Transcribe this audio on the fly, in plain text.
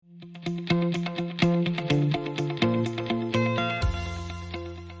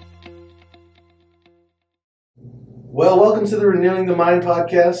Well, welcome to the Renewing the Mind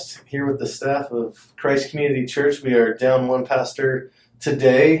podcast. Here with the staff of Christ Community Church. We are down one pastor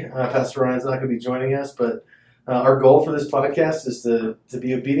today. Pastor Ryan's not going to be joining us, but our goal for this podcast is to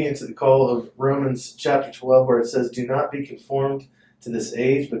be obedient to the call of Romans chapter 12, where it says, "Do not be conformed to this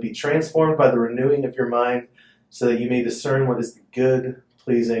age, but be transformed by the renewing of your mind, so that you may discern what is the good,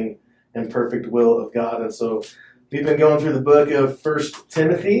 pleasing, and perfect will of God." And so we've been going through the book of 1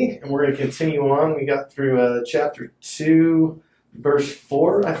 Timothy, and we're going to continue on. We got through chapter 2, verse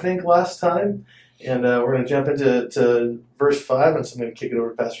 4, I think, last time. And we're going to jump into verse 5, and so I'm going to kick it over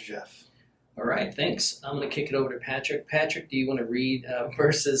to Pastor Jeff. All right, thanks. I'm going to kick it over to Patrick. Patrick, do you want to read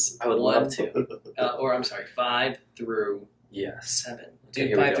verses I would love to. 5 through Yes. 7? Okay,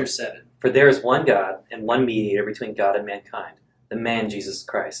 Do 5 through 7. For there is one God and one mediator between God and mankind, the man Jesus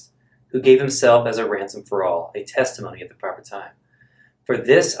Christ, who gave himself as a ransom for all, a testimony at the proper time. For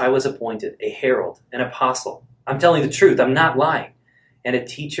this I was appointed, a herald, an apostle. I'm telling the truth, I'm not lying, and a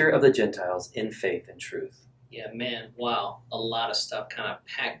teacher of the Gentiles in faith and truth. Yeah, man, wow. A lot of stuff kind of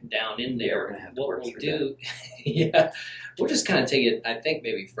packed down in Yeah, there. we're gonna have to What work we'll through do, yeah, we'll just kind of take it, I think,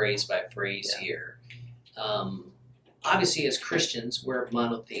 maybe phrase by phrase here. Obviously, as Christians, we're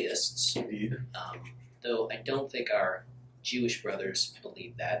monotheists. Indeed. Though I don't think our Jewish brothers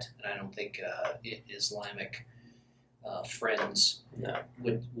believe that, and I don't think Islamic friends No.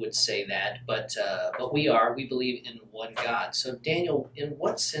 would say that. But we believe in one God. So Daniel, in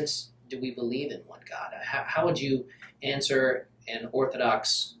what sense do we believe in one God? How would you answer an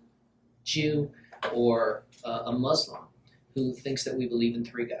Orthodox Jew or a Muslim who thinks that we believe in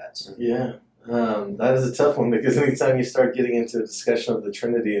three gods? Yeah, that is a tough one, because anytime you start getting into a discussion of the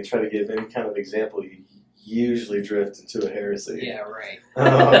Trinity and try to give any kind of example, you usually drift into a heresy. Yeah, right.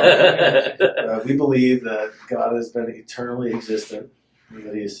 We believe that God has been eternally existent, and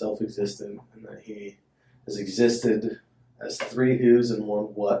that He is self-existent, and that He has existed as three who's and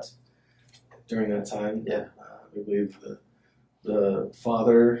one what during that time. Yeah. We believe the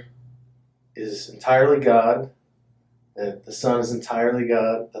Father is entirely God, that the Son is entirely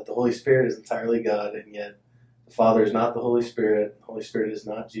God, that the Holy Spirit is entirely God, and yet the Father is not the Holy Spirit, the Holy Spirit is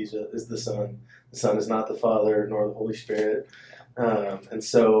not Jesus, is the Son is not the Father, nor the Holy Spirit. And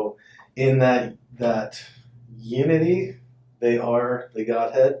so in that unity, they are the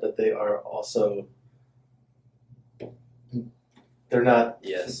Godhead, but they are also, they're not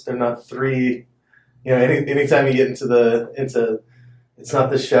Yes. they're not three. You know, anytime you get into it's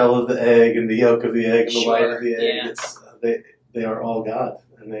not the shell of the egg and the yolk of the egg and the white of the egg. Yeah. It's they are all God,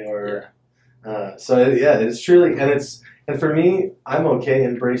 and they are. It is truly, and for me, I'm okay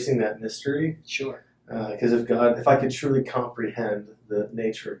embracing that mystery, Sure. because if I could truly comprehend the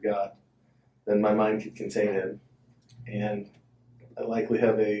nature of God, then my mind could contain Him, and I likely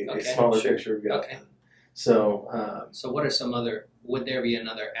have a smaller Sure. picture of God. Okay. So. So what are some other, would there be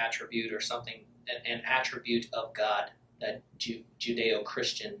another attribute or something, an attribute of God that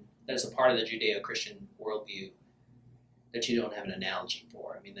Judeo-Christian, that is a part of the Judeo-Christian worldview that you don't have an analogy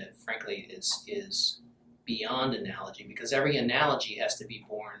for? I mean, that frankly is beyond analogy, because every analogy has to be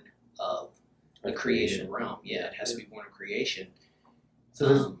born of the creation realm. Yeah, it has to be born of creation.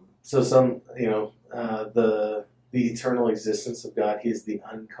 So some, the eternal existence of God, He is the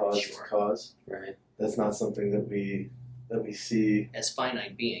uncaused Sure. cause. Right. That's not something that we see as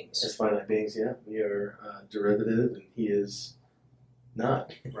finite beings. as finite beings. Yeah, we are derivative, and He is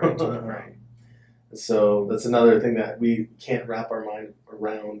not. Right, right. So that's another thing that we can't wrap our mind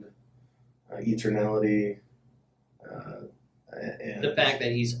around, eternality. And The fact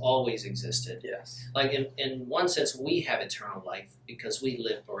that He's always existed. Yes. Like in one sense, we have eternal life because we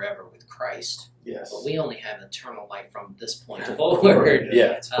live forever with Christ. yes, But we only have eternal life from this point forward,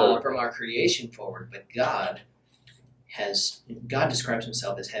 Yeah, it's forward. from our creation forward. But God describes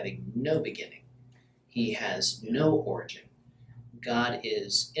Himself as having no beginning. He has no origin. God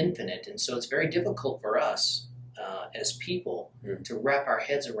is infinite, and so it's very difficult for us as people to wrap our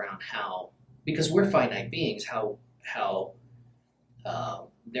heads around how, because we're finite beings, how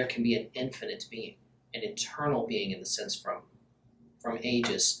there can be an infinite being, an eternal being, in the sense from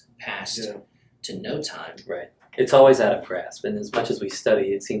ages past Yeah. to no time. Right. It's always out of grasp, and as much as we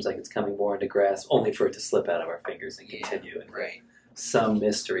study, it seems like it's coming more into grasp, only for it to slip out of our fingers and continue. And Right. some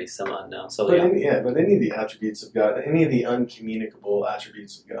mystery, some unknown. So but any of the attributes of God, any of the uncommunicable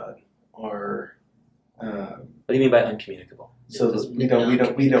attributes of God are. What do you mean by uncommunicable? So Just we don't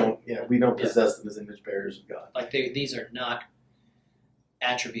non-communicable. possess them as image bearers of God. Like these are not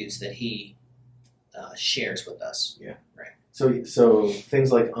attributes that He shares with us. Yeah. Right. So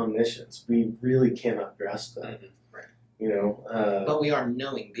things like omniscience, we really cannot grasp that. Mhm. Right. But we are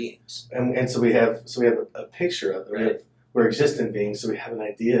knowing beings. and so we have a picture of it. Right. We're existent beings, so we have an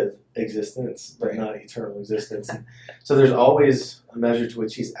idea of existence, but Right. not eternal existence. So there's always a measure to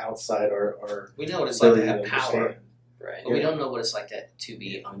which he's outside our We know what it's like to ability have power, understand. Right. but we don't know what it's like to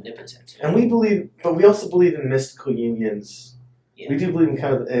be omnipotent. And we also believe in mystical unions. Yeah. We do believe in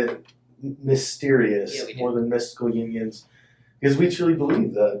kind of mysterious, Yeah, we do. more than mystical unions, because we truly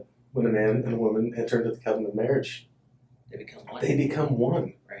believe that when a man and a woman enter into the covenant of marriage, They become one. they become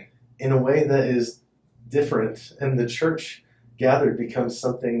one Right. in a way that is different, and the church gathered becomes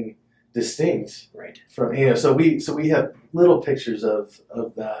something distinct Right. from So we have little pictures of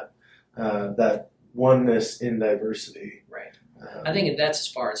that that oneness in diversity. Right. I think that's as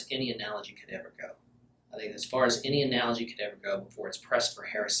far as any analogy could ever go. I think as far as any analogy could ever go before it's pressed for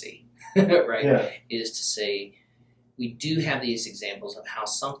heresy, right, Yeah. is to say we do have these examples of how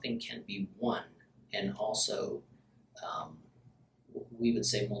something can be one and also we would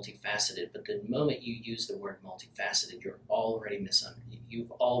say multifaceted, but the moment you use the word multifaceted,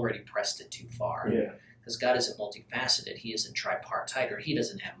 you've already pressed it too far. Yeah. Because God isn't multifaceted, He isn't tripartite, or He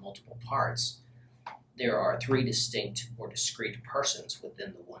doesn't have multiple parts. There are three distinct or discrete persons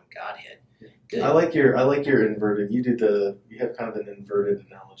within the one Godhead. Good. I like your inverted. You have kind of an inverted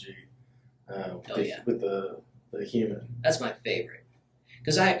analogy with the human. That's my favorite.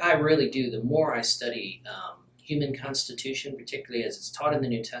 Because I really do. The more I study human constitution, particularly as it's taught in the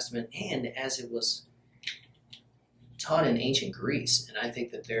New Testament and as it was taught in ancient Greece, and I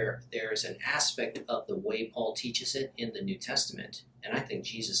think that there's an aspect of the way Paul teaches it in the New Testament, and I think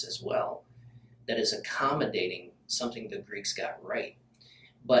Jesus as well, that is accommodating something the Greeks got right.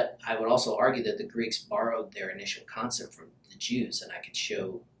 But I would also argue that the Greeks borrowed their initial concept from the Jews, and I could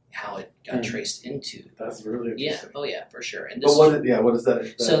show how it got traced into. That's really interesting. Yeah, oh yeah, for sure. And But what is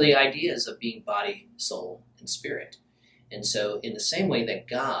that? so the idea is of being body, soul, and spirit. And so in the same way that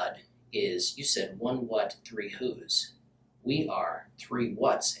God is, you said one what, three whos. We are three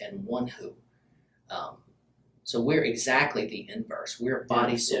whats and one who. So we're exactly the inverse. We're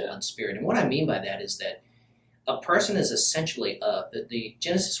body, soul, and spirit. And what I mean by that is that a person is essentially the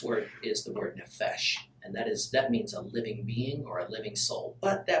Genesis word is the word nephesh, and that means a living being or a living soul.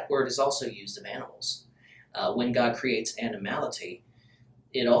 But that word is also used of animals. When God creates animality,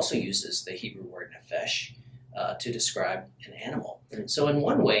 it also uses the Hebrew word nephesh to describe an animal. So in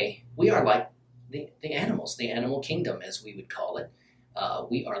one way, we are like the animals, the animal kingdom, as we would call it.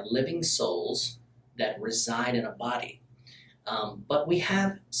 We are living souls that reside in a body. But we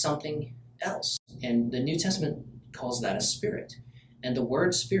have something else. And the New Testament calls that a spirit. And the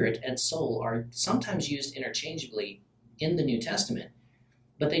word spirit and soul are sometimes used interchangeably in the New Testament,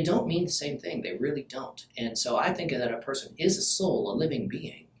 but they don't mean the same thing. They really don't. And so I think that a person is a soul, a living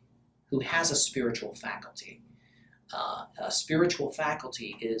being, who has a spiritual faculty. A spiritual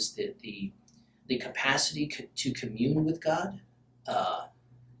faculty is the capacity to commune with God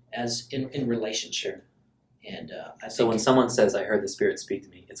as in relationship. And I think So when someone says, "I heard the Spirit speak to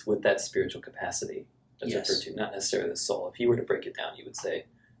me," it's with that spiritual capacity that's Yes. referred to, not necessarily the soul. If you were to break it down, you would say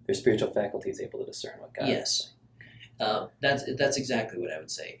their spiritual faculty is able to discern what God Yes. That's exactly what I would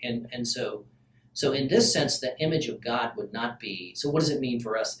say. And so in this sense, the image of God would not be. So what does it mean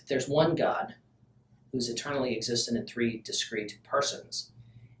for us? If there's one God who's eternally existent in three discrete persons,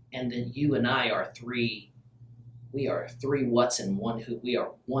 and then you and I are three whats and one who. We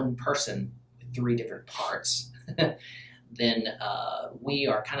are one person with three different parts. Then we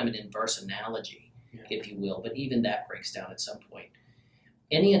are kind of an inverse analogy, if you will. But even that breaks down at some point.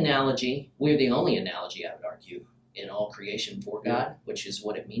 Any analogy, we're the only analogy, I would argue, in all creation for God, which is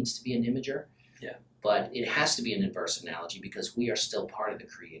what it means to be an imager. Yeah. But it has to be an inverse analogy because we are still part of the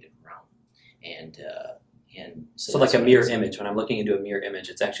created realm. And So like that's a what mirror it is. image. When I'm looking into a mirror image,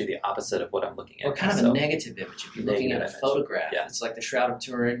 it's actually the opposite of what I'm looking at. Or kind of a myself. negative image. If you're looking at a Negative image. photograph, Yeah. it's like the Shroud of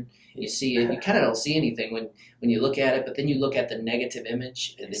Turin. You see it, you kind of don't see anything when you look at it, but then you look at the negative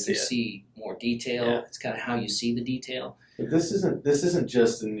image and You then see you it. see more detail. Yeah. It's kind of how you see the detail. But this isn't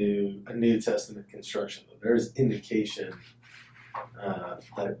just a New Testament construction. Though. There's indication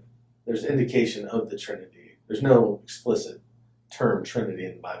that there's indication of the Trinity. There's no explicit term Trinity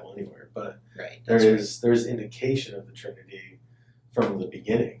in the Bible anywhere, but Right. there's indication of the Trinity from the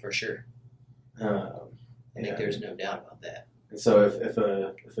beginning. For sure. Um, I think there's no doubt about that. And so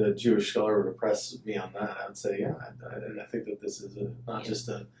if a Jewish scholar were to press me on that, I would say, yeah, and I think that this is not just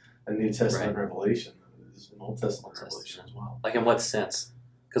a New Testament revelation. It's an Old Testament revelation as well. Like in what sense?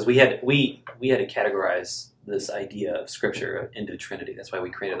 Because we had to categorize this idea of Scripture into Trinity. That's why we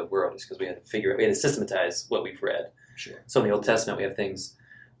created the world, is because we had to systematize what we've read. Sure. So in the Old Testament, we have things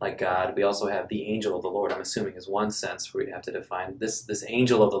like God. We also have the angel of the Lord, I'm assuming is one sense where we'd have to define this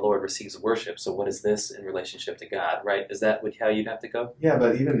angel of the Lord receives worship. So what is this in relationship to God, right? Is that how you'd have to go? Yeah,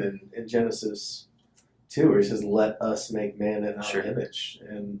 but even in Genesis 2, where he says, "Let us make man in our image,"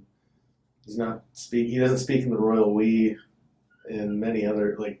 and he doesn't speak in the royal we in many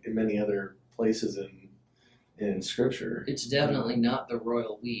other places in Scripture. It's definitely not the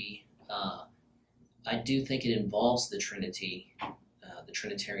royal we. I do think it involves the Trinity, the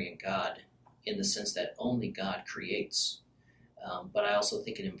Trinitarian God, in the sense that only God creates. But I also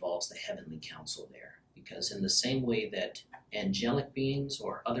think it involves the heavenly council there, because in the same way that angelic beings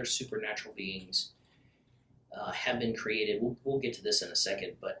or other supernatural beings have been created, we'll get to this in a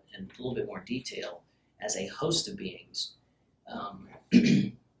second, but in a little bit more detail, as a host of beings,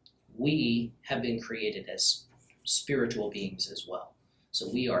 we have been created as spiritual beings as well. So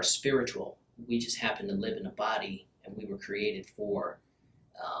we are spiritual. We just happen to live in a body, and we were created for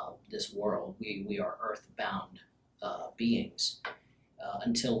this world. We are earth-bound beings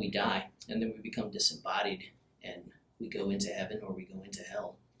until we die, and then we become disembodied, and we go into heaven or we go into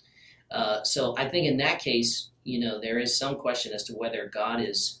hell. So I think in that case, there is some question as to whether God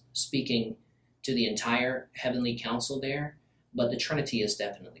is speaking to the entire heavenly council there, but the Trinity is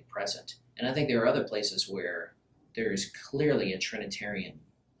definitely present. And I think there are other places where there is clearly a Trinitarian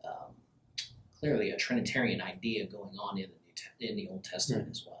idea going on in the Old Testament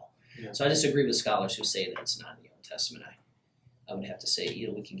as well. Yeah. So I disagree with scholars who say that it's not in the Old Testament. I would have to say,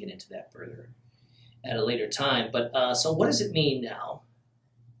 we can get into that further at a later time. But so what does it mean now?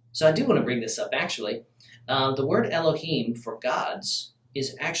 So I do want to bring this up, actually. The word Elohim for gods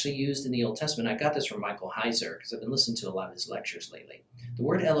is actually used in the Old Testament. I got this from Michael Heiser because I've been listening to a lot of his lectures lately. The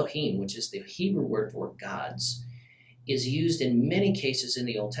word Elohim, which is the Hebrew word for gods, is used in many cases in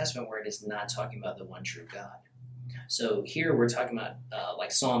the Old Testament where it is not talking about the one true God. So here we're talking about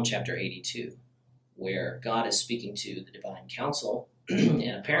like Psalm chapter 82, where God is speaking to the divine council, and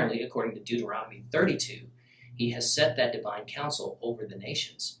apparently, according to Deuteronomy 32, he has set that divine council over the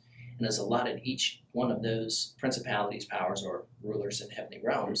nations and has allotted each one of those principalities, powers, or rulers in heavenly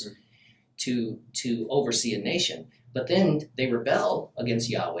realms to oversee a nation. But then they rebel against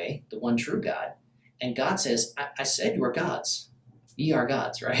Yahweh, the one true God, and God says, I said you are gods. Ye are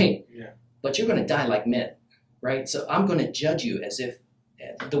gods, right? Yeah. But you're going to die like men, right? So I'm going to judge you as if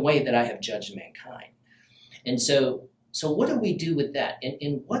the way that I have judged mankind. And so what do we do with that?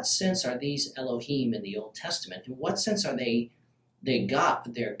 In what sense are these Elohim in the Old Testament? In what sense are they're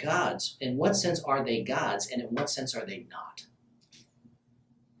gods? In what sense are they gods? And in what sense are they not?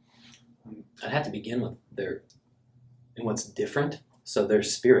 I'd have to begin with and what's different. So they're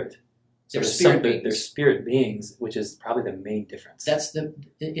spirit. So they're spirit beings, which is probably the main difference. It's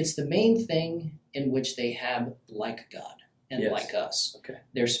the main thing in which they have like God and like us. Okay.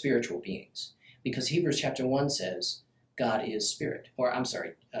 They're spiritual beings. Because Hebrews chapter 1 says God is spirit. Or I'm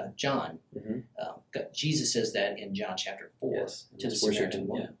sorry, John. Jesus says that in John chapter 4 to the Samaritan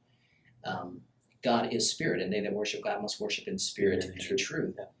woman. Yeah. God is spirit, and they that worship God must worship in spirit and in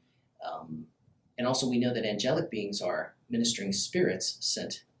truth. Yeah. And also we know that angelic beings are ministering spirits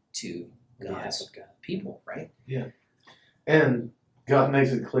sent to God's people, right? Yeah. And God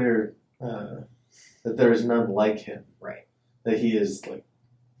makes it clear that there is none like him. Right. That he is like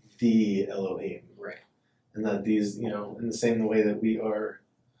the Elohim. Right. And that these, in the same way that we are,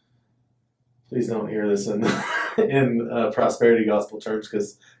 please don't hear this in prosperity gospel terms,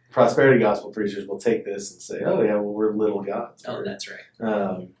 because prosperity gospel preachers will take this and say, oh yeah, well we're little gods. Oh, that's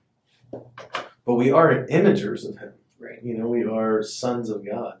right. But we are imagers of him. Right. We are sons of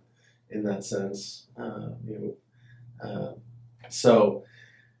God in that sense. So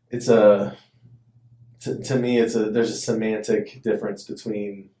it's to me, there's a semantic difference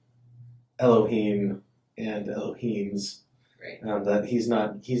between Elohim and Elohims. Right. That he's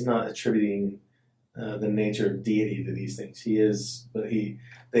not attributing the nature of deity to these things. He is, but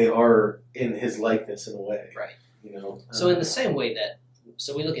they are in his likeness in a way. Right. So in the same way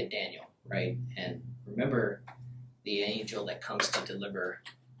so we look at Daniel, right? And remember the angel that comes to deliver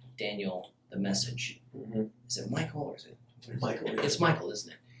Daniel the message. Mm-hmm. Is it Michael or is it Michael? Yeah. It's Michael,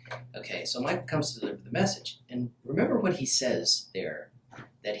 isn't it? Okay, so Michael comes to deliver the message, and remember what he says there,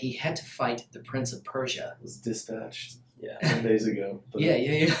 that he had to fight the Prince of Persia. Was dispatched 10 days ago.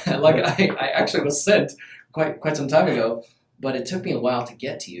 Yeah. Like I actually was sent quite some time ago, but it took me a while to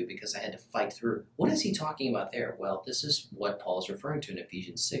get to you because I had to fight through. What is he talking about there? Well, this is what Paul is referring to in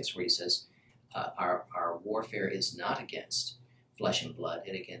Ephesians 6, where he says, our warfare is not against flesh and blood.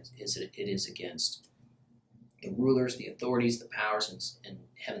 It is against the rulers, the authorities, the powers in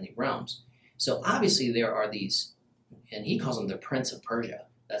heavenly realms. So obviously there are these, and he calls them the Prince of Persia.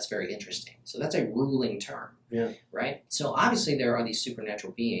 That's very interesting. So that's a ruling term. Yeah. Right? So obviously there are these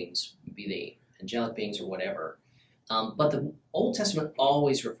supernatural beings, be they angelic beings or whatever, but the Old Testament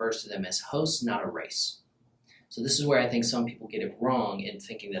always refers to them as hosts, not a race. So this is where I think some people get it wrong in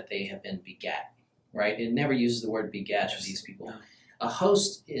thinking that they have been begat, right? It never uses the word begat of these people. No. A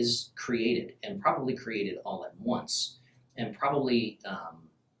host is created, and probably created all at once, and probably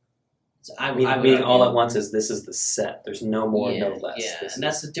I would Meaning all argue- at once is this is the set. There's no more, no less. Yeah, This and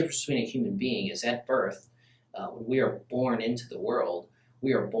that's the difference between a human being is at birth, when we are born into the world,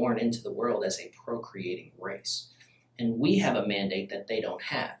 we are born into the world as a procreating race. And we have a mandate that they don't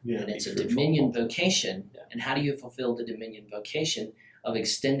have. Yeah, and it's be a fruitful. dominion vocation. Yeah. And how do you fulfill the dominion vocation of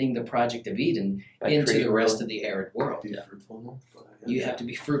extending the Project of Eden By into creating the rest world. of the arid world? Be fruitful. You have to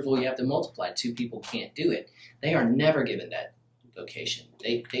be fruitful, you have to multiply. Two people can't do it. They are never given that vocation.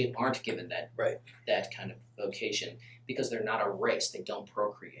 They aren't given that that kind of vocation because they're not a race. They don't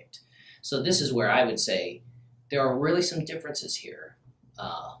procreate. So this is where I would say there are really some differences here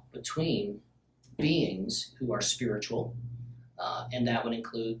between beings who are spiritual, and that would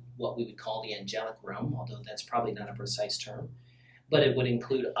include what we would call the angelic realm, although that's probably not a precise term. But it would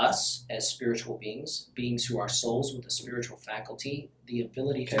include us as spiritual beings, beings who are souls with a spiritual faculty, the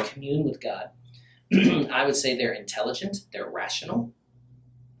ability to commune with God. I would say they're intelligent, they're rational.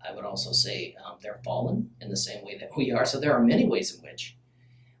 I would also say they're fallen in the same way that we are. So there are many ways in which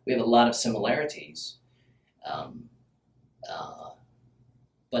we have a lot of similarities,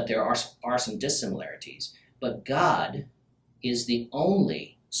 but there are some dissimilarities. But God is the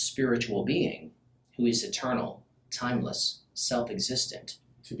only spiritual being who is eternal, timeless, self-existent,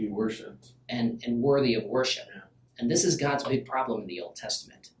 To be worshipped. and worthy of worship. Yeah. And this is God's big problem in the Old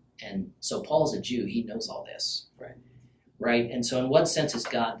Testament. And so Paul's a Jew, he knows all this. Right? And so in what sense is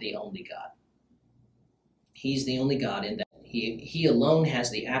God the only God? He's the only God in that he alone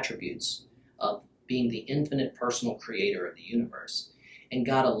has the attributes of being the infinite personal creator of the universe. And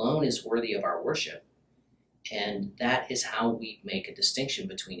God alone is worthy of our worship. And that is how we make a distinction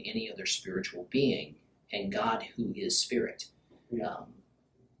between any other spiritual being and God who is spirit. Yeah.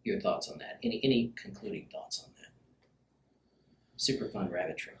 Your thoughts on that? Any concluding thoughts on that? Super fun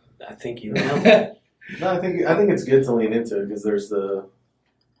rabbit trail. I think you know. No, I think it's good to lean into it because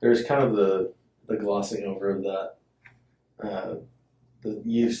there's kind of the glossing over of that, the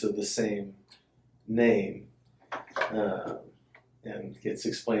use of the same name, and gets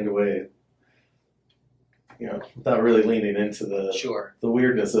explained away, without really leaning into the Sure. the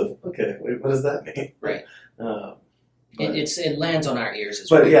weirdness of what does that mean? Right. But, It lands on our ears as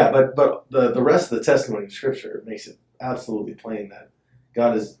but well. yeah, but the rest of the testimony of Scripture makes it absolutely plain that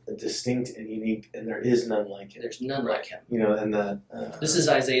God is distinct and unique, and there is none like him. There's none like him. And that This is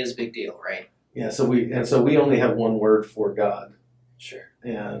Isaiah's big deal, right? yeah. So we only have one word for God, Sure.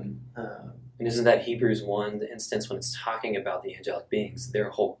 and And isn't that Hebrews 1, the instance when it's talking about the angelic beings? Their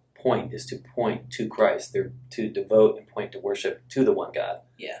whole point is to point to Christ. They're to devote and point to worship to the one God.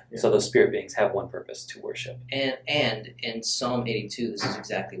 Yeah. So those spirit beings have one purpose, to worship. And in Psalm 82, this is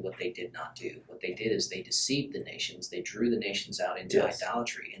exactly what they did not do. What they did is they deceived the nations. They drew the nations out into Yes.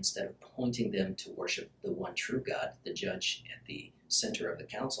 idolatry instead of pointing them to worship the one true God, the judge at the center of the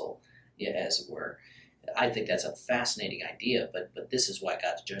council, as it were. I think that's a fascinating idea, but this is why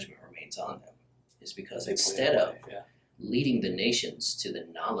God's judgment remains on them, is because They point instead of away, yeah. leading the nations to the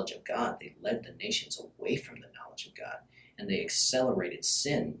knowledge of God, they led the nations away from the knowledge of God. And they accelerated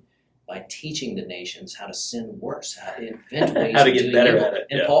sin by teaching the nations how to sin worse, how to invent ways How to of get doing better evil. at it,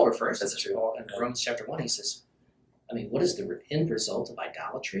 And yeah. Paul refers to That's this. true. Paul, in Yeah. Romans chapter 1, he says, what is the end result of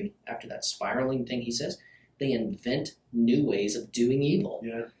idolatry? After that spiraling thing, he says, they invent new ways of doing evil.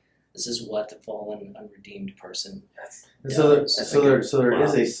 yeah. This is what the fallen, unredeemed person And Yeah, so that's there is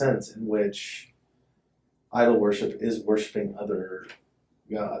wow. a sense in which idol worship is worshiping other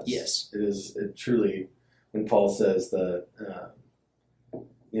gods. Yes. It truly, when Paul says that,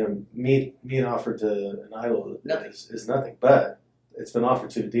 meat offered to an idol Nothing. is nothing, but it's been offered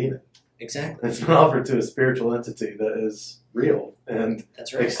to a demon. Exactly. It's been offered to a spiritual entity that is real and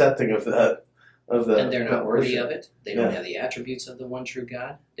That's right. accepting of that. And they're not worthy worship. of it. They don't Yeah. have the attributes of the one true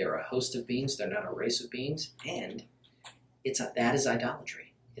God. They're a host of beings. They're not a race of beings. And that is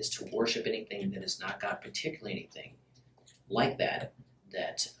idolatry, is to worship anything that is not God, particularly anything like that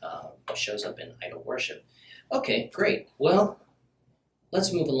shows up in idol worship. Okay, great. Well,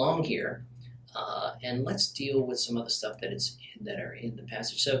 let's move along here, and let's deal with some of the stuff that are in the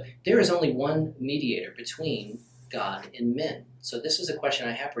passage. So there is only one mediator between God and men. So this is a question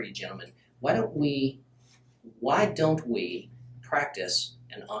I have for you, gentlemen. Why don't we practice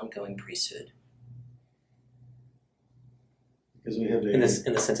an ongoing priesthood? Because we have in the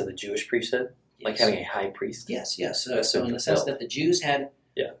sense of the Jewish priesthood, like having a high priest. Yes. That's So in the sense that the Jews had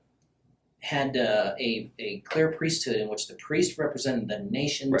Yeah. had a clear priesthood in which the priest represented the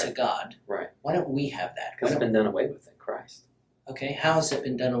nation to Right. God. Right. Why don't we have that? Because it's been done away with in Christ. Okay, how has it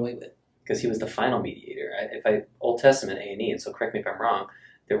been done away with? Because he was the final mediator. Old Testament A&E, and so correct me if I'm wrong,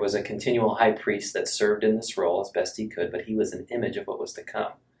 there was a continual high priest that served in this role as best he could, but he was an image of what was to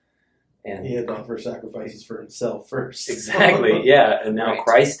come. And he had to offer sacrifices for himself first. exactly, yeah. And now Right.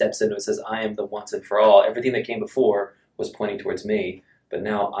 Christ steps in and says, I am the once and for all. Everything that came before was pointing towards me, but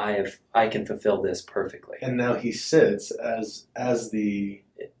now I can fulfill this perfectly. And now he sits as the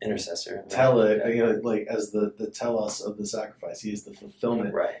Intercessor. like as the telos of the sacrifice. He is the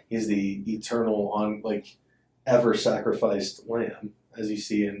fulfillment. Right. He's the eternal ever sacrificed lamb, as you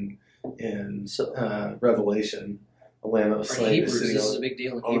see in Revelation, a lamb that was For slain Hebrews, sitting this is a big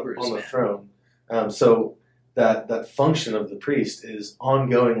deal in Hebrews, on the man. throne. So that function of the priest is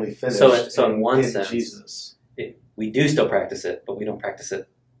ongoingly finished. So in one sense, Jesus. We do still practice it, but we don't practice it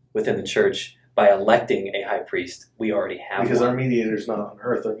within the church by electing a high priest. We already have Because one. our mediator is not on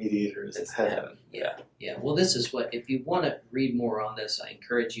earth, our mediator is in It's heaven. Yeah, well, this is what, if you want to read more on this, I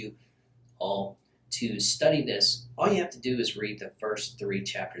encourage you all to study this. All you have to do is read the first 3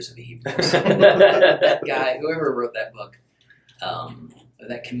 chapters of Hebrews. That guy, whoever wrote that book, or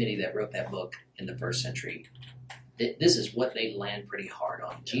that committee that wrote that book in the first century, this is what they land pretty hard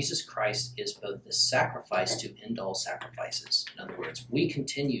on. Jesus Christ is both the sacrifice to end all sacrifices. In other words, we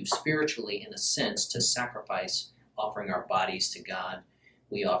continue spiritually, in a sense, to sacrifice, offering our bodies to God.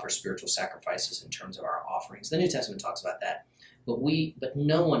 We offer spiritual sacrifices in terms of our offerings. The New Testament talks about that. But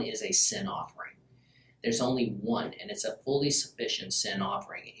no one is a sin offering. There's only one, and it's a fully sufficient sin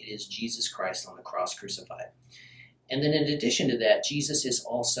offering. It is Jesus Christ on the cross crucified. And then in addition to that, Jesus is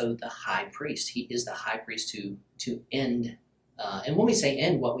also the high priest. He is the high priest to end. And when we say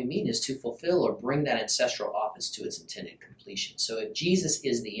end, what we mean is to fulfill or bring that ancestral office to its intended completion. So if Jesus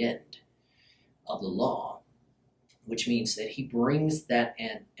is the end of the law, which means that he brings that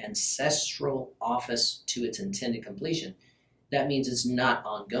ancestral office to its intended completion, that means it's not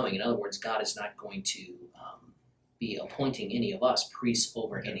ongoing. In other words, God is not going to be appointing any of us priests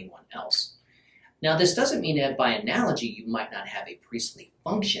over anyone else. Now, this doesn't mean that by analogy you might not have a priestly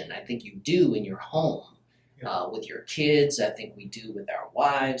function. I think you do in your home with your kids. I think we do with our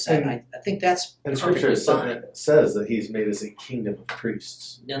wives. I think that's And perfectly Scripture fine. says that he's made us a kingdom of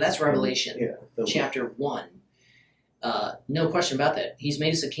priests. Now, that's Revelation Yeah, chapter 1. No question about that. He's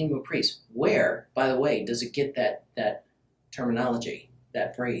made us a kingdom of priests. Where, by the way, does it get that terminology,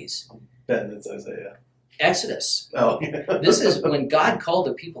 that phrase? betting it's Isaiah. Exodus. Oh, yeah. This is when God called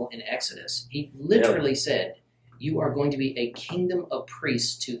the people in Exodus. He literally said, you are going to be a kingdom of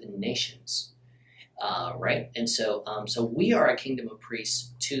priests to the nations. Right? And so we are a kingdom of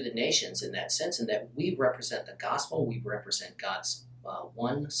priests to the nations in that sense, in that we represent the gospel. We represent God's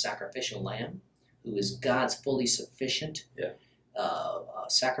one sacrificial lamb, who is God's fully sufficient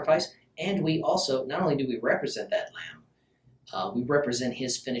sacrifice. And we also, not only do we represent that lamb, we represent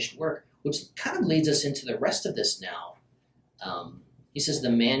his finished work, which kind of leads us into the rest of this now. He says the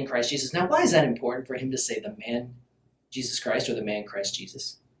man Christ Jesus. Now, why is that important for him to say the man Jesus Christ or the man Christ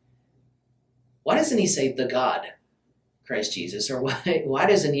Jesus? Why doesn't he say the God Christ Jesus? Or why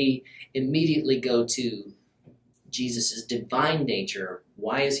doesn't he immediately go to Jesus' divine nature?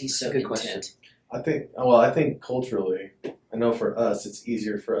 Why is he so That's a good intent? question. I think culturally, I know for us, it's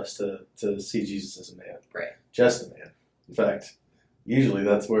easier for us to see Jesus as a man. Right. Just a man. In fact, usually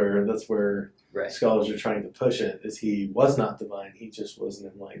that's where Right. scholars are trying to push it, is he was not divine, he just was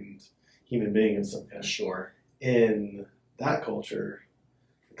an enlightened human being of some kind. Sure. In that culture,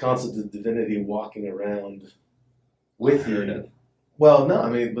 the concept of divinity walking around with Heard you. of. Well, no, I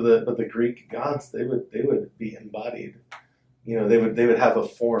mean, but the Greek gods, they would be embodied. You know, they would have a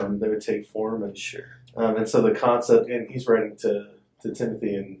form. They would take form, and so the concept. And he's writing to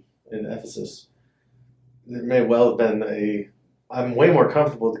Timothy in Ephesus. There may well have been I'm way more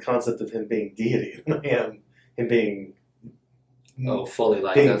comfortable with the concept of him being deity than I am him being Fully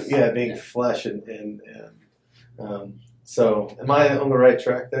like being us. being flesh and so am I on the right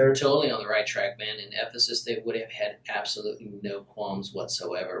track there? Totally on the right track, man. In Ephesus, they would have had absolutely no qualms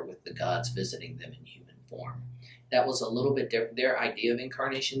whatsoever with the gods visiting them in human form. That was a little bit different. Their idea of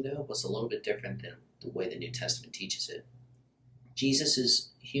incarnation, though, was a little bit different than the way the New Testament teaches it. Jesus'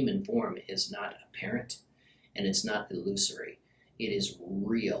 human form is not apparent, and it's not illusory. It is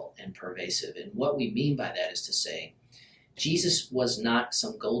real and pervasive. And what we mean by that is to say, Jesus was not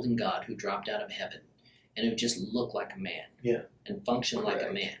some golden God who dropped out of heaven and who just looked like a man and functioned like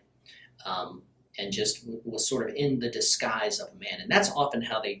a man. and just was sort of in the disguise of a man. And that's often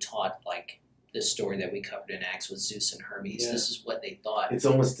how they taught, like this story that we covered in Acts with Zeus and Hermes. Yeah. This is what they thought. It's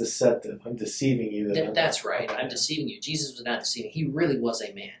almost deceptive. I'm deceiving you. That's right. I'm deceiving you. Jesus was not deceiving. He really was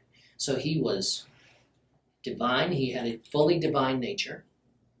a man. So he was divine. He had a fully divine nature,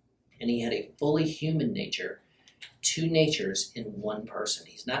 and he had a fully human nature. Two natures in one person.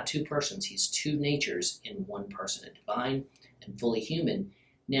 He's not two persons. He's two natures in one person, a divine and fully human.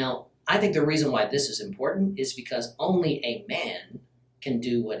 Now, I think the reason why this is important is because only a man can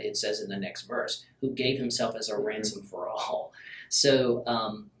do what it says in the next verse, who gave himself as a ransom for all. So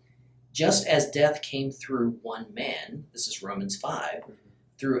just as death came through one man, this is Romans 5,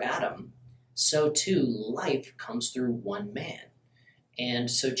 through Adam, so too life comes through one man. And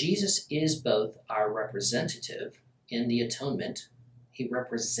so Jesus is both our representative in the atonement. He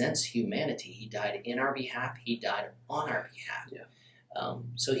represents humanity. He died in our behalf. He died on our behalf. Yeah.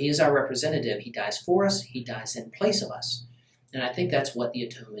 So he is our representative. He dies for us. He dies in place of us. And I think that's what the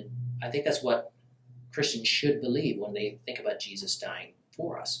atonement, I think that's what Christians should believe when they think about Jesus dying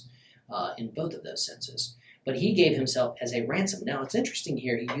for us in both of those senses. But he gave himself as a ransom. Now, it's interesting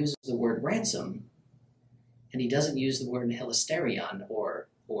here, he uses the word ransom, and he doesn't use the word hilasterion or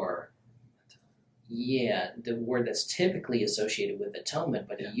the word that's typically associated with atonement,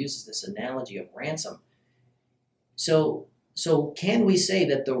 but he uses this analogy of ransom. So can we say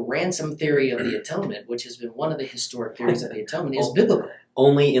that the ransom theory of the atonement, which has been one of the historic theories of the atonement, is biblical?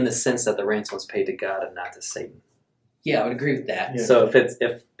 Only in the sense that the ransom was paid to God and not to Satan. Yeah, I would agree with that. Yeah. So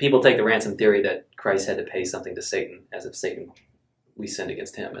if people take the ransom theory that Christ had to pay something to Satan, as if Satan, we sinned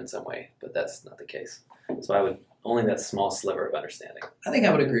against him in some way, but that's not the case. So I would only that small sliver of understanding. I think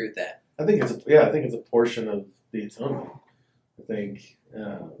I would agree with that. I think it's a portion of the atonement. I think.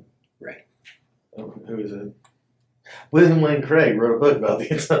 Right. Who is it? William Lane Craig wrote a book about the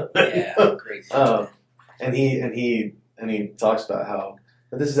atonement. Yeah, great. And he talks about how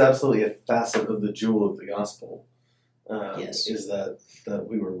this is absolutely a facet of the jewel of the gospel. Yes. Is that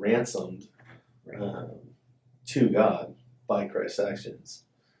we were ransomed Right. to God by Christ's actions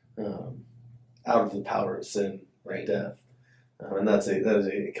out of the power of sin and death. And that is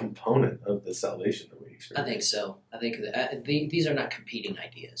a component of the salvation that we experience. I think so. I think that these are not competing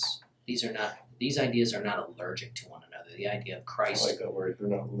ideas. These ideas are not allergic to one another. The idea of Christ. I like that word. They're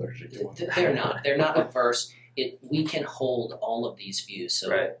not allergic to one another. They're not. They're not averse. We can hold all of these views.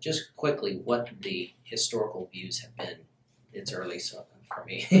 So just quickly, what the historical views have been. It's early for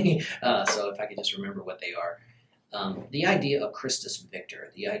me. So if I could just remember what they are. The idea of Christus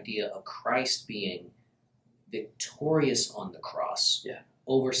Victor, the idea of Christ being victorious on the cross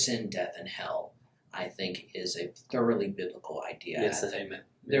over sin, death, and hell, I think is a thoroughly biblical idea. Yes, amen.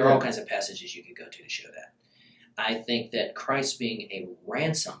 There are all kinds of passages you could go to show that. I think that Christ being a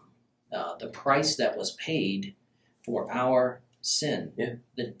ransom, the price that was paid for our sin,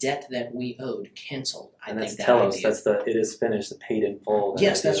 the debt that we owed, canceled. I think that telos. idea. That's it is finished, the paid in full.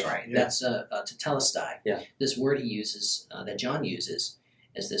 Yes, that's right. Yeah. That's tetelestai. Yeah. This word he uses, that John uses,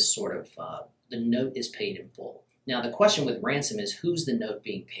 as this sort of, the note is paid in full. Now, the question with ransom is, who's the note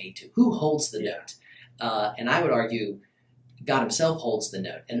being paid to? Who holds the note? And I would argue God himself holds the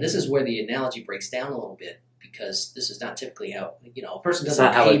note. And this is where the analogy breaks down a little bit, because this is not typically how, a person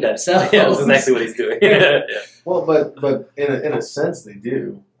doesn't pay themselves. Yeah, that's exactly what he's doing. Well, but in a sense they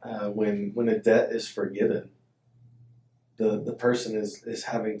do. When a debt is forgiven, the person is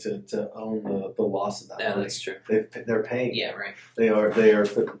having to own the loss of that money. That's true. They're paying. Yeah, right. They are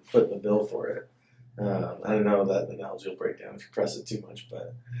footing the bill for it. I don't know that analogy will break down if you press it too much,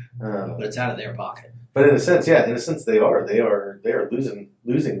 but it's out of their pocket. But in a sense, they are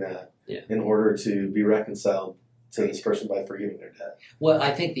losing that in order to be reconciled to this person by forgiving their debt. Well,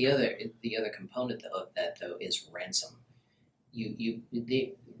 I think the other component of that though is ransom.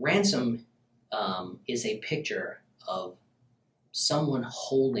 The ransom is a picture of someone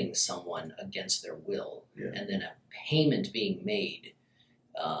holding someone against their will, and then a payment being made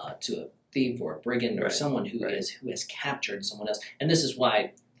to a thief or a brigand or someone who has captured someone else. And this is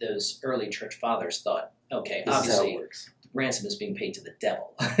why those early church fathers thought, okay, this obviously is how it works. ransom is being paid to the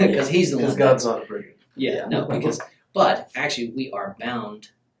devil because he's the one. Because God's not a brigand. But actually we are bound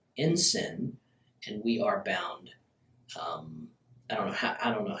in sin, and we are bound. I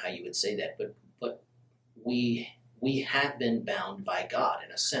don't know how you would say that, but we have been bound by God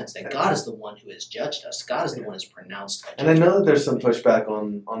in a sense that God is the one who has judged us. God is the one who has pronounced a judgment. And I know that there's some pushback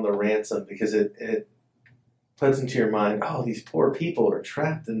on the ransom, because it puts into your mind, oh, these poor people are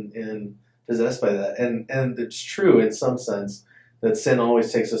trapped and possessed by that. And it's true in some sense that sin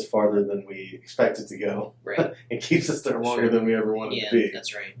always takes us farther than we expect it to go. Right. It keeps us there longer than we ever wanted to be.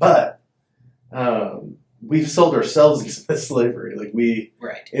 That's right. But we've sold ourselves into slavery. Like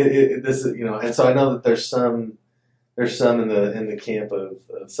Right. this is, and so I know that there's some in the camp of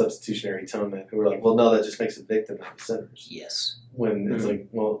substitutionary atonement who are like, well, no, that just makes a victim out of sinners. Yes. When it's like,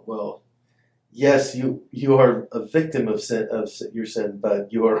 well, yes, you are a victim of your sin,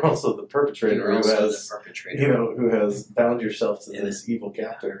 but you are also the perpetrator You're also the perpetrator. who has bound yourself to this evil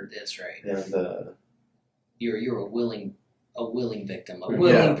captor. That's right. And you're a willing victim, a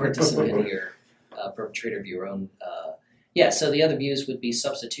willing participant here, perpetrator of your own. So the other views would be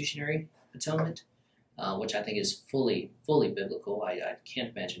substitutionary atonement, which I think is fully biblical. I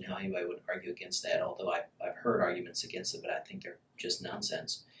can't imagine how anybody would argue against that, although I've heard arguments against it, but I think they're just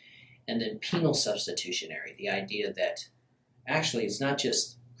nonsense. And then penal substitutionary, the idea that actually it's not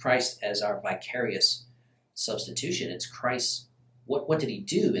just Christ as our vicarious substitution, it's Christ. What did he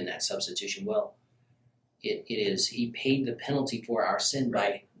do in that substitution? Well, it is he paid the penalty for our sin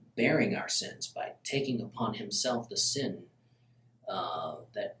by bearing our sins, by taking upon himself the sin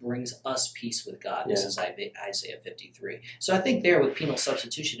that brings us peace with God. This is Isaiah 53. So I think there with penal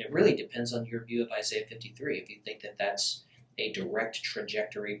substitution, it really depends on your view of Isaiah 53. If you think that that's a direct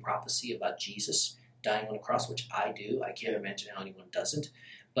trajectory prophecy about Jesus dying on a cross, which I do. I can't imagine how anyone doesn't.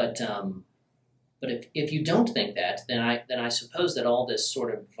 But if you don't think that, then I suppose that all this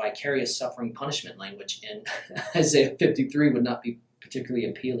sort of vicarious suffering punishment language in Isaiah 53 would not be particularly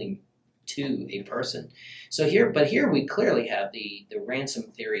appealing to a person. So here we clearly have the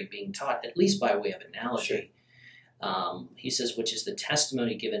ransom theory being taught, at least by way of analogy. He says, which is the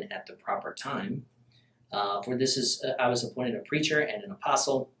testimony given at the proper time. For this is, I was appointed a preacher and an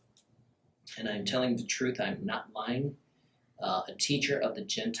apostle, and I am telling the truth, I am not lying, a teacher of the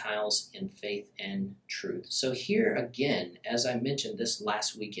Gentiles in faith and truth. So here again, as I mentioned this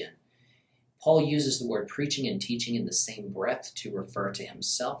last weekend, Paul uses the word preaching and teaching in the same breath to refer to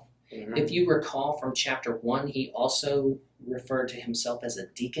himself. Mm-hmm. If you recall from chapter 1, he also referred to himself as a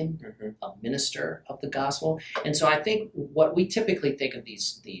deacon, a minister of the gospel. And so I think what we typically think of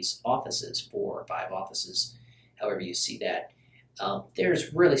these offices, 4 or 5 offices, however you see that,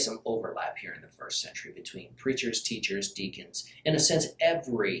 there's really some overlap here in the first century between preachers, teachers, deacons. In a sense,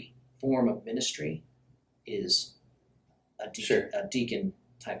 every form of ministry is a deacon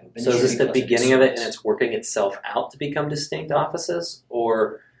type of ministry. So is this the beginning of it and it's working itself out to become distinct offices?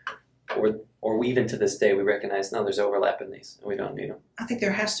 Or even to this day, we recognize, no, there's overlap in these, and we don't need them. I think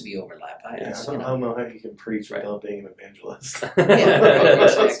there has to be overlap. I don't know how you can preach without being an evangelist.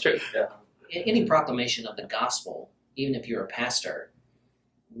 That's true. Yeah. Any proclamation of the gospel, even if you're a pastor,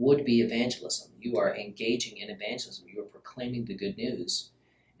 would be evangelism. You are engaging in evangelism. You are proclaiming the good news,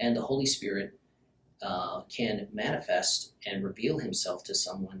 and the Holy Spirit can manifest and reveal himself to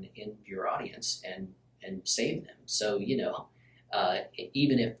someone in your audience and save them. So,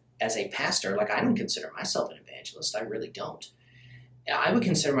 even if as a pastor, like I don't consider myself an evangelist. I really don't. I would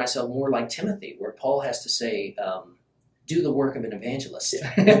consider myself more like Timothy, where Paul has to say, do the work of an evangelist.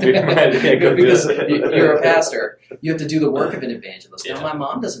 Because you're a pastor, you have to do the work of an evangelist. Yeah. Now, my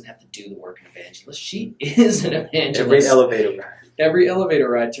mom doesn't have to do the work of an evangelist. She is an evangelist. Every elevator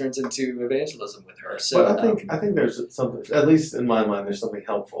ride turns into evangelism with her. So but I think there's something, at least in my mind, there's something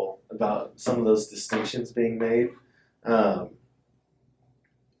helpful about some of those distinctions being made. God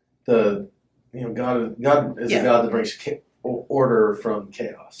is a God that brings order from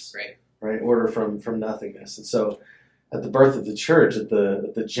chaos, right? Order from nothingness. And so, at the birth of the church, at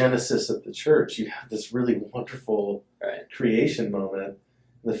the genesis of the church, you have this really wonderful creation moment. And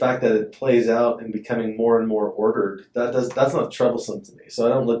the fact that it plays out and becoming more and more ordered, that's not troublesome to me. So I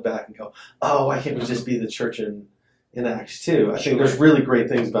don't look back and go, oh, why can't we just be the church in Acts 2? I think there's really great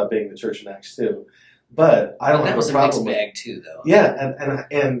things about being the church in Acts 2. But I don't have a problem. That was a mixed bag too, though. Yeah,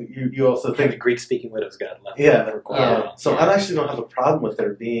 and you also think the Greek-speaking widows got left. So I actually don't have a problem with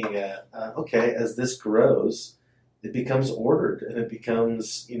there being as this grows, it becomes ordered and it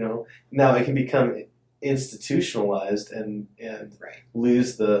becomes now it can become institutionalized and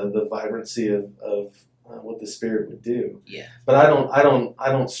lose the vibrancy of what the Spirit would do. Yeah. But I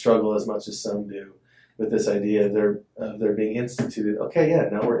don't struggle as much as some do with this idea of they're being instituted. Okay,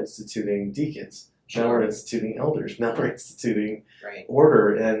 now we're instituting deacons. Now we're instituting elders. Now we're instituting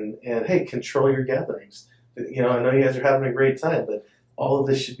order and hey, control your gatherings. I know you guys are having a great time, but all of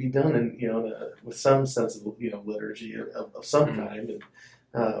this should be done in with some sense of liturgy of some kind.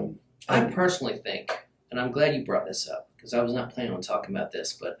 And, I personally think, and I'm glad you brought this up because I was not planning on talking about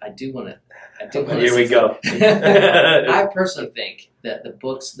this, but I do want to. Here we go. I personally think that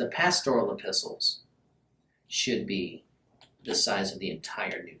the pastoral epistles, should be the size of the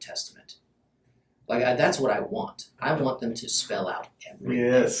entire New Testament. That's what I want. I want them to spell out everything.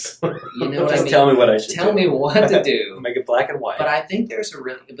 Yes. You know what I Just mean? tell me what I should do. Tell me what to do. Make it black and white. But I think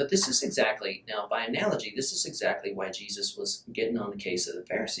but this is exactly, now by analogy, this is exactly why Jesus was getting on the case of the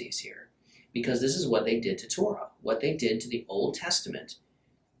Pharisees here. Because this is what they did to Torah. What they did to the Old Testament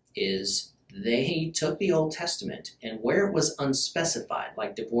is they took the Old Testament and where it was unspecified,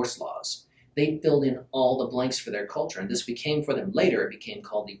 like divorce laws, they filled in all the blanks for their culture. And this became for them later, it became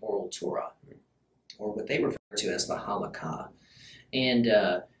called the Oral Torah, or what they refer to as the Halakha. And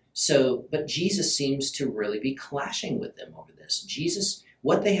but Jesus seems to really be clashing with them over this. Jesus,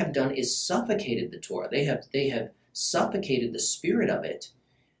 what they have done is suffocated the Torah. They have suffocated the spirit of it,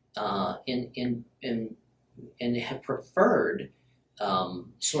 and have preferred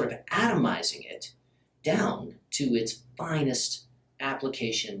sort of atomizing it down to its finest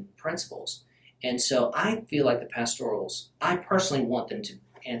application principles. And so I feel like the pastorals, I personally want them to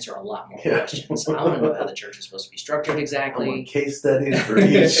answer a lot more questions. I want to know how the church is supposed to be structured exactly. I want case studies for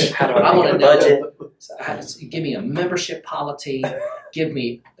each. How do I I want make to a know. budget? Give me a membership polity. Give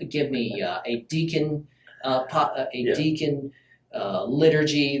me a deacon deacon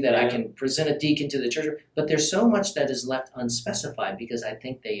liturgy that I can present a deacon to the church. But there's so much that is left unspecified because I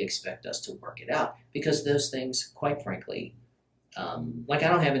think they expect us to work it out. Because those things, quite frankly, I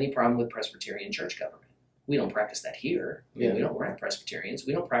don't have any problem with Presbyterian church government. We don't practice that here. We're not Presbyterians.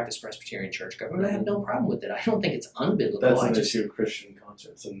 We don't practice Presbyterian church government. I have no problem with it. I don't think it's unbiblical. That's an issue of Christian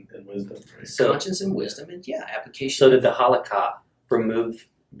conscience and wisdom. Right? So, conscience and wisdom and application. So did the Halakha remove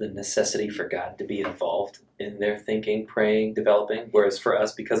the necessity for God to be involved in their thinking, praying, developing? Whereas for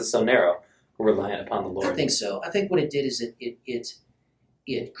us, because it's so narrow, we're reliant upon the Lord. I think so. I think what it did is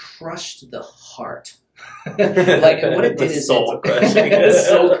it crushed the heart. What it did is soul crushing.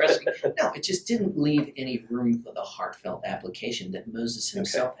 Soul crushing. No, it just didn't leave any room for the heartfelt application that Moses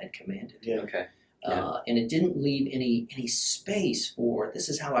himself had commanded. Yeah. Okay. And it didn't leave any space for, this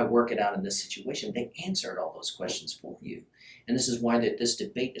is how I work it out in this situation. They answered all those questions for you. And this is why this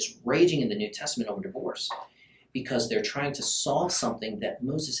debate is raging in the New Testament over divorce. Because they're trying to solve something that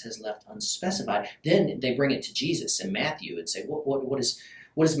Moses has left unspecified. Then they bring it to Jesus in Matthew and say, what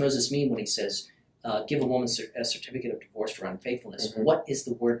does Moses mean when he says, give a woman a certificate of divorce for unfaithfulness? Mm-hmm. What does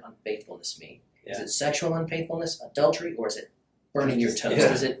the word unfaithfulness mean? Yeah. Is it sexual unfaithfulness, adultery, or is it burning your toast?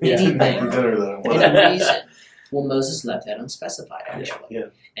 Yeah. Is it Yeah. anything? Any reason? Well, Moses left that unspecified, actually. Yeah.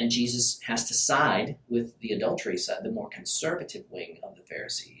 And Jesus has to side with the adultery side, the more conservative wing of the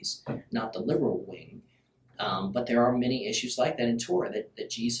Pharisees, not the liberal wing. But there are many issues like that in Torah that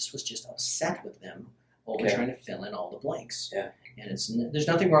Jesus was just upset with them over trying to fill in all the blanks. Yeah. And there's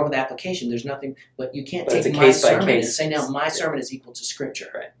nothing wrong with application. There's nothing, but you can't But take it's a my case by sermon and case. say, now my sermon is equal to Scripture.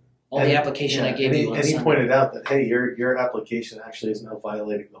 Right. All the application I gave you on and he Sunday. pointed out that, hey, your application actually is not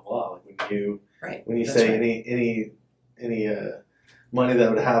violating the law. Like when you That's say right. any money that I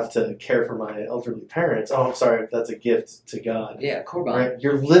would have to care for my elderly parents, oh, I'm sorry, that's a gift to God. Yeah, Korban. Right?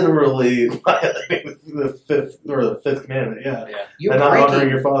 You're literally violating the fifth commandment. Yeah. You're and not breaking. honoring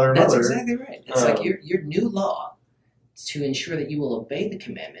your father and That's mother. exactly right. It's like your new law to ensure that you will obey the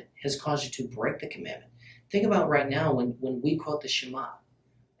commandment has caused you to break the commandment. Think about right now when we quote the Shema.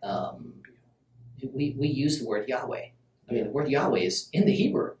 We use the word Yahweh. I mean, the word Yahweh is in the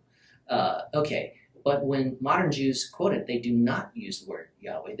Hebrew. But when modern Jews quote it, they do not use the word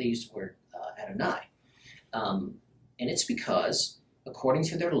Yahweh. They use the word Adonai. And it's because, according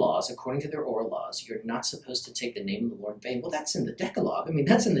to their laws, according to their oral laws, you're not supposed to take the name of the Lord in vain. Well, that's in the Decalogue. I mean,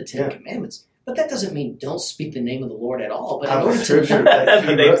 that's in the Ten Commandments. But that doesn't mean don't speak the name of the Lord at all. But in order scripture But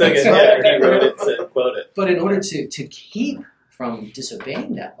they took it. Yeah, he wrote it to quote it. But in order to keep from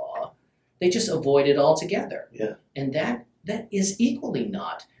disobeying that law, they just avoid it altogether. Yeah. And that is equally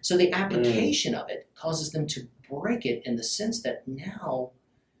not. So the application of it causes them to break it in the sense that now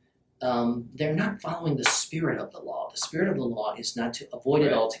they're not following the spirit of the law. The spirit of the law is not to avoid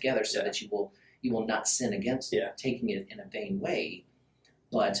it altogether so that you will not sin against taking it in a vain way.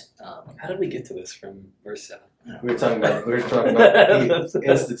 But how did we get to this from verse 7? We were talking about the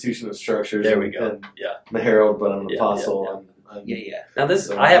institution of structures. There we go. And I'm a herald, but I'm an apostle. Yeah. Now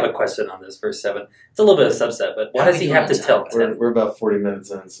I have a question on this, verse 7. It's a little bit of a subset, but why does he have to tell Tim? We're about 40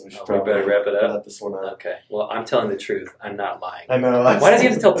 minutes in, so we should probably better wrap it up. wrap this one up. Okay. Well, I'm telling the truth. I'm not lying. I know. Why does he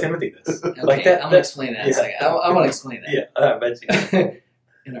have to tell Timothy this? Okay, Like that? I'm going to explain that in a second. I want to explain that. Yeah, I bet you.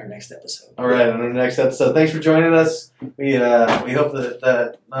 In our next episode. All right, on our next episode. Thanks for joining us. We hope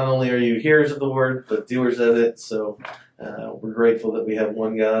that not only are you hearers of the word, but doers of it. So we're grateful that we have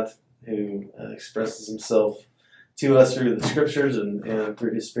one God who expresses himself to us through the scriptures and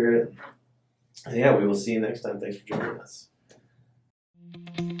through his spirit. And we will see you next time. Thanks for joining us.